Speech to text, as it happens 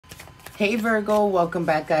Hey Virgo, welcome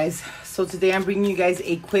back guys. So today I'm bringing you guys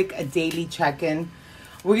a quick daily check-in.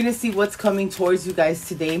 We're going to see what's coming towards you guys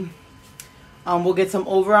today. We'll get some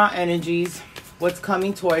overall energies, what's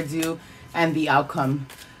coming towards you, and the outcome.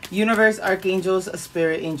 Universe, archangels,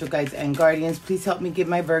 spirit, angel guides, and guardians, please help me give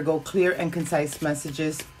my Virgo clear and concise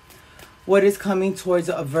messages. What is coming towards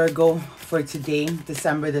a Virgo for today,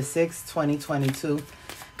 December the 6th, 2022.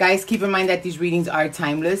 Guys, keep in mind that these readings are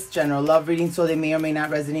timeless, general love readings, so they may or may not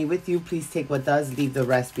resonate with you. Please take what does, leave the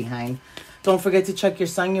rest behind. Don't forget to check your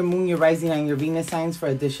sun, your moon, your rising, and your Venus signs for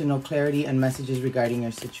additional clarity and messages regarding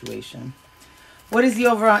your situation. What is the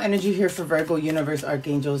overall energy here for Virgo, universe,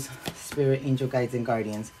 archangels, spirit, angel guides, and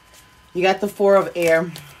guardians? You got the Four of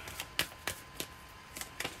Air,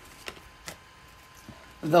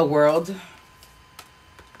 the World,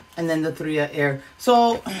 and then the Three of Air.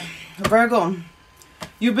 So, Virgo,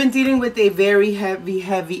 you've been dealing with a very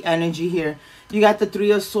heavy energy here. You got the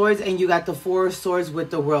Three of Swords and you got the Four of Swords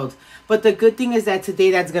with the World. But the good thing is that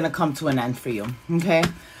today that's going to come to an end for you. Okay?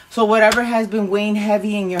 So whatever has been weighing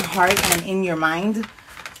heavy in your heart and in your mind,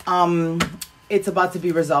 it's about to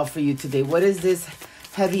be resolved for you today. What is this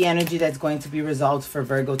heavy energy that's going to be resolved for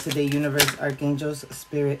Virgo today? Universe, archangels,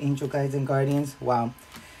 spirit, angel guides, and guardians. Wow.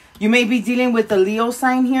 You may be dealing with the Leo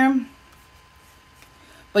sign here.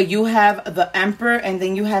 But you have the Emperor, and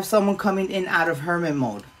then you have someone coming in out of hermit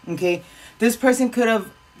mode, okay? This person could have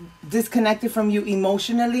disconnected from you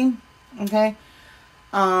emotionally, okay?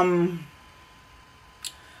 But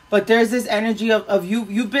there's this energy of you.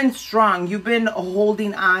 You've been strong. You've been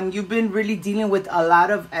holding on. You've been really dealing with a lot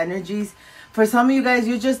of energies. For some of you guys,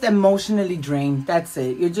 you're just emotionally drained. That's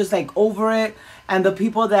it. You're just like over it. And the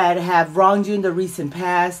people that have wronged you in the recent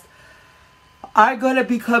past are going to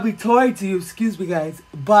be coming towards you, excuse me guys,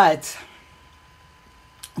 but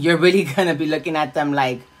you're really going to be looking at them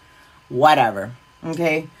like whatever,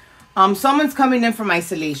 okay? Someone's coming in from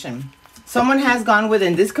isolation. Someone has gone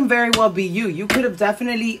within. This can very well be you. You could have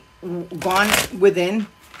definitely gone within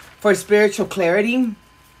for spiritual clarity,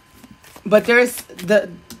 but there's the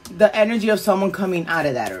energy of someone coming out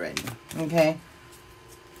of that already, okay?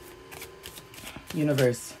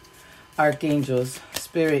 Universe, archangels,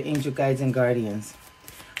 spirit, angel guides, and guardians.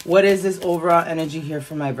 What is this overall energy here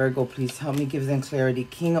for my Virgo? Please help me give them clarity.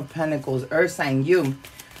 King of Pentacles, Earth sign, you.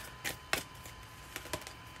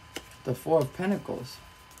 The Four of Pentacles.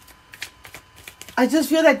 I just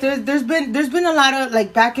feel like there's been a lot of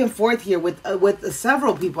like back and forth here with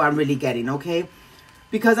several people. I'm really getting, okay,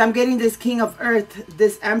 because I'm getting this King of Earth,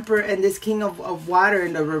 this Emperor, and this King of Water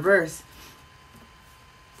in the reverse.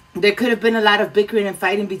 There could have been a lot of bickering and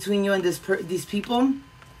fighting between you and these people.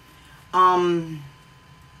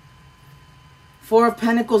 Four of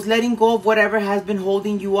Pentacles, letting go of whatever has been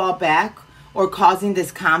holding you all back or causing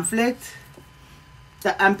this conflict.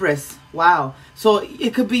 The Empress. Wow. So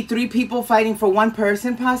it could be three people fighting for one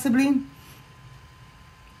person possibly.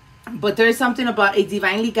 But there is something about a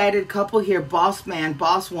divinely guided couple here. Boss man,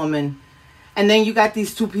 boss woman. And then you got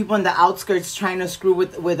these two people in the outskirts trying to screw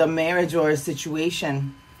with a marriage or a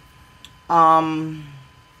situation.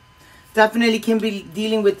 Definitely can be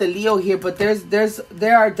dealing with the Leo here, but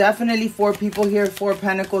there are definitely four people here, Four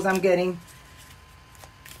Pentacles I'm getting.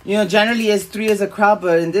 You know, generally as three is a crowd,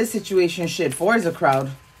 but in this situation, shit, four is a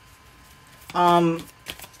crowd.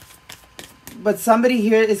 But somebody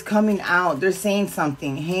here is coming out. They're saying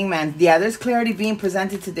something. Hangman. Yeah, there's clarity being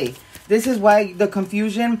presented today. This is why the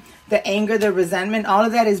confusion, the anger, the resentment, all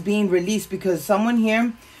of that is being released because someone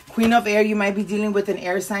here, Queen of Air, you might be dealing with an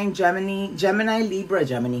air sign, Gemini, Libra,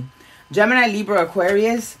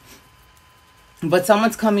 Aquarius. But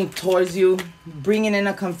someone's coming towards you, bringing in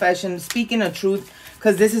a confession, speaking a truth,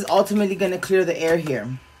 because this is ultimately going to clear the air here.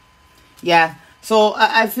 Yeah. So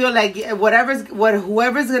I feel like whoever's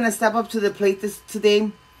going to step up to the plate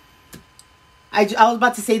today, I was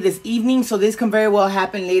about to say this evening, so this can very well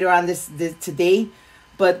happen later on this today,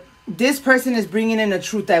 but this person is bringing in a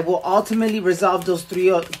truth that will ultimately resolve those three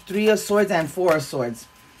of swords and Four of Swords.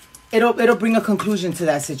 It'll bring a conclusion to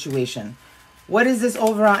that situation. What is this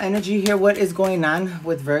overall energy here? What is going on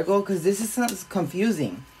with Virgo? Because this is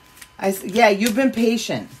confusing. Yeah, you've been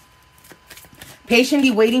patient.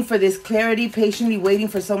 Patiently waiting for this clarity. Patiently waiting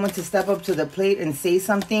for someone to step up to the plate and say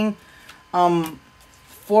something.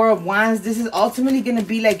 Four of Wands. This is ultimately going to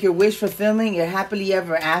be like your wish fulfillment. Your happily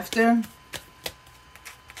ever after.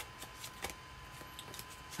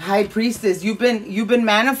 High Priestess, you've been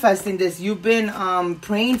manifesting this. You've been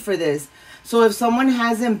praying for this. So if someone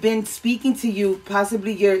hasn't been speaking to you,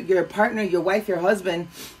 possibly your partner, your wife, your husband,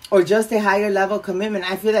 or just a higher level commitment.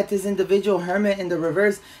 I feel that this individual, Hermit in the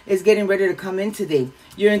reverse, is getting ready to come in today.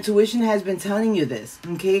 Your intuition has been telling you this,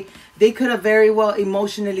 okay? They could have very well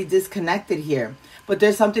emotionally disconnected here, but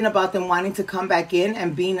there's something about them wanting to come back in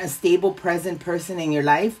and being a stable, present person in your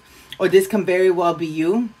life, or this can very well be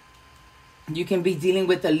you. You can be dealing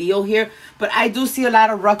with a Leo here, but I do see a lot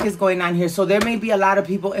of ruckus going on here, so there may be a lot of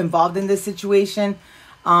people involved in this situation.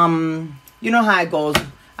 You know how it goes.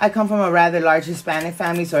 I come from a rather large Hispanic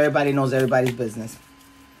family, so everybody knows everybody's business.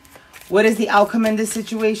 What is the outcome in this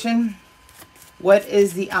situation? What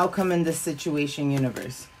is the outcome in this situation,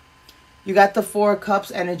 universe? You got the Four of Cups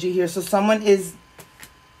energy here. So someone is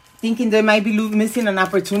thinking they might be missing an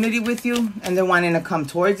opportunity with you, and they're wanting to come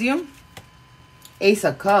towards you. Ace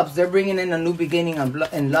of Cups, they're bringing in a new beginning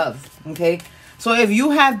in love, okay? So if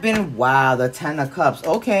you have been, wow, the Ten of Cups,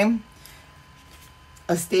 okay.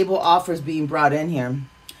 A stable offer is being brought in here.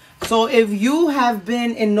 So if you have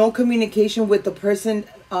been in no communication with the person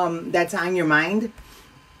that's on your mind,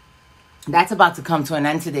 that's about to come to an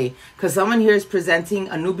end today. Because someone here is presenting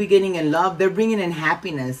a new beginning in love. They're bringing in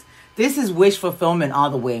happiness. This is wish fulfillment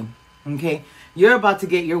all the way, okay? You're about to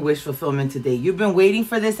get your wish fulfillment today. You've been waiting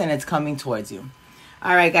for this, and it's coming towards you.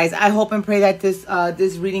 All right, guys, I hope and pray that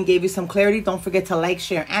this reading gave you some clarity. Don't forget to like,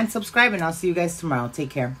 share, and subscribe, and I'll see you guys tomorrow.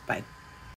 Take care. Bye.